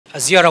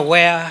As you are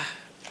aware,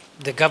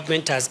 the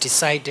government has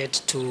decided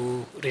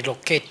to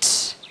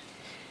relocate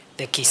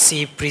the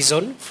Kisii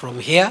Prison from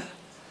here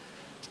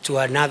to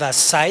another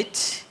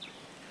site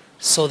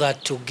so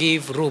that to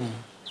give room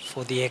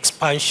for the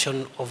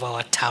expansion of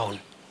our town.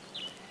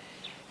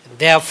 And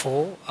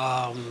therefore,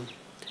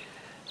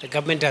 the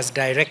government has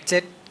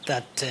directed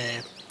that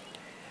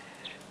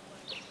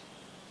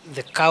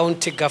the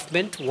county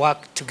government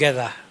work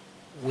together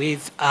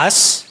with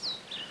us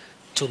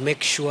to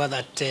make sure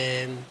that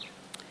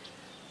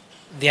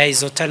there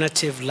is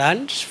alternative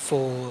land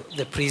for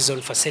the prison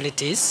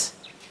facilities.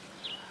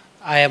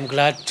 I am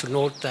glad to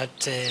note that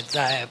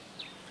the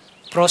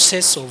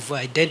process of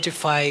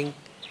identifying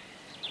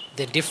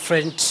the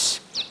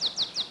different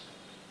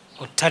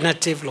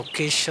alternative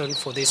location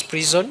for this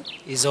prison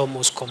is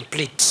almost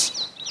complete.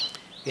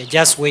 We are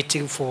just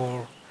waiting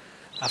for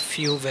a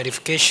few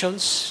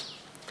verifications.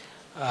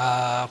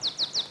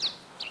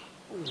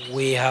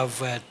 We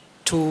have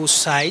 2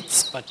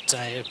 sites, but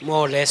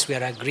more or less we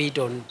are agreed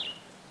on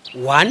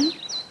one,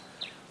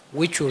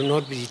 which will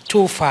not be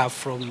too far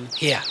from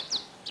here,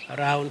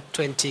 around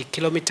 20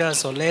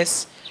 kilometers or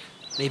less,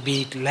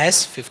 maybe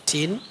less,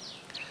 15,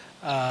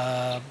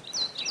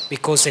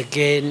 because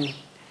again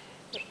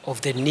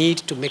of the need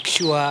to make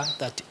sure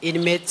that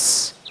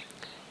inmates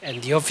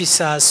and the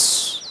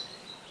officers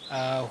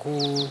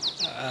who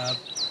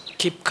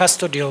keep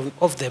custody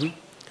of them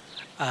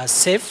are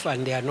safe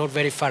and they are not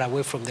very far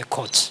away from the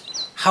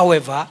courts.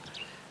 However,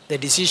 the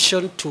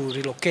decision to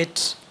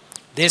relocate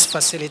this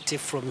facility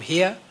from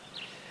here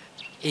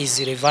is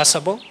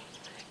irreversible.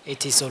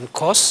 It is on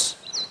course,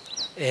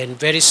 and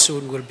very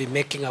soon we'll be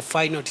making a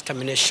final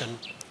determination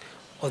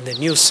on the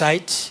new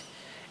site,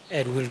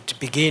 and we'll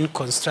begin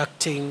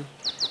constructing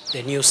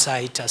the new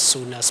site as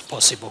soon as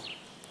possible.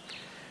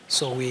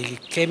 So we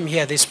came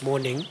here this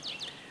morning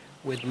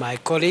with my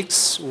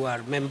colleagues who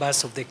are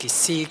members of the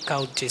Kisii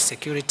County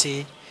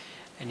Security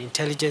and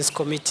Intelligence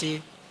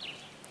Committee,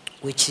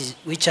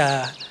 which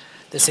are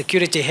the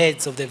security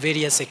heads of the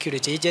various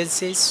security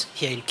agencies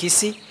here in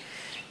Kisii,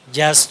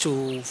 just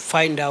to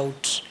find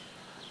out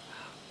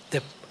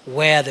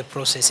where the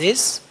process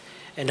is,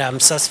 and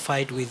I'm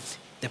satisfied with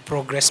the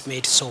progress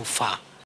made so far.